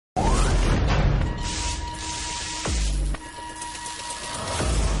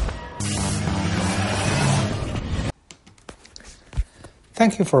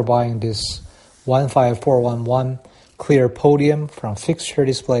Thank you for buying this 15411 clear Podium from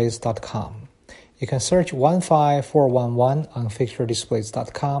FixtureDisplays.com. You can search 15411 on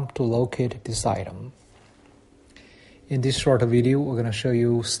FixtureDisplays.com to locate this item. In this short video, we're going to show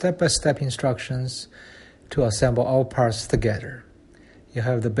you step-by-step instructions to assemble all parts together. You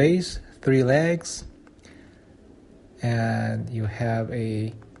have the base, 3 legs, and you have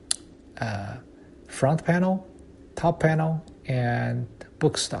a front panel, top panel, and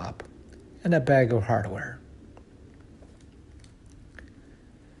book stop, and a bag of hardware.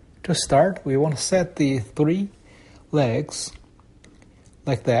 To start, we want to set the 3 legs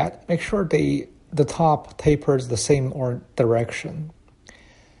like that. Make sure the top tapers the same direction.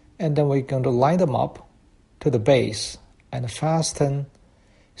 And then we're going to line them up to the base and fasten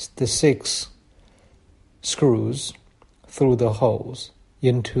the 6 screws through the holes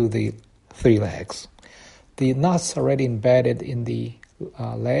into the 3 legs. The nuts are already embedded in the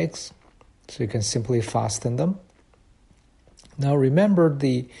legs, so you can simply fasten them. Now remember,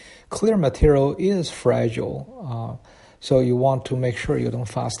 the clear material is fragile, so you want to make sure you don't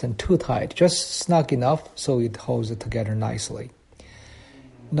fasten too tight, just snug enough so it holds it together nicely.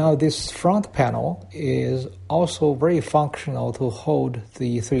 Now this front panel is also very functional to hold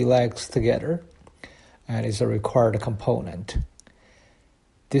the 3 legs together, and is a required component.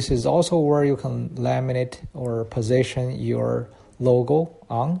 This is also where you can laminate or position your logo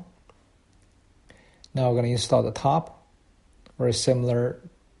on. Now we're going to install the top, very similar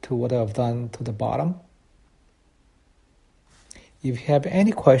to what I've done to the bottom. If you have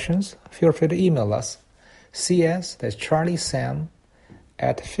any questions, feel free to email us. CS, that's Charlie Sam,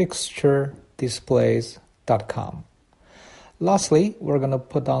 at FixtureDisplays.com. Lastly, we're going to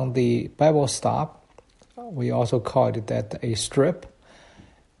put on the bevel stop. We also call it that a strip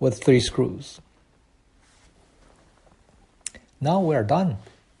with 3 screws. Now we're done.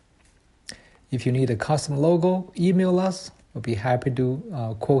 If you need a custom logo, email us. We'll be happy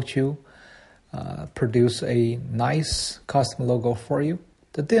to quote you, produce a nice custom logo for you.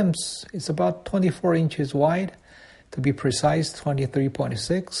 The dims is about 24 inches wide, to be precise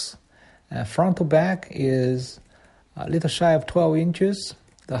 23.6. Front to back is a little shy of 12 inches.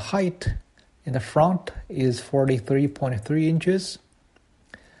 The height in the front is 43.3 inches.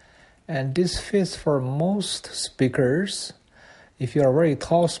 And this fits for most speakers. If you're a very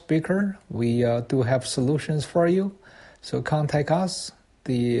tall speaker, we do have solutions for you. So contact us.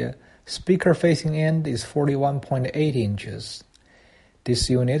 The speaker facing end is 41.8 inches.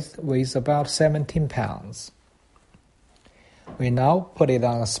 This unit weighs about 17 pounds. We now put it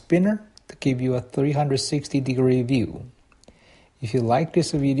on a spinner to give you a 360-degree view. If you like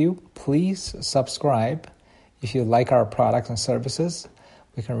this video, please subscribe. If you like our products and services,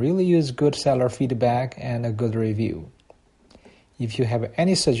 we can really use good seller feedback and a good review. If you have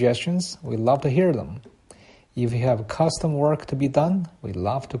any suggestions, we'd love to hear them. If you have custom work to be done, we'd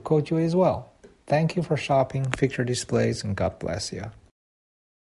love to quote you as well. Thank you for shopping Fixture Displays, and God bless you.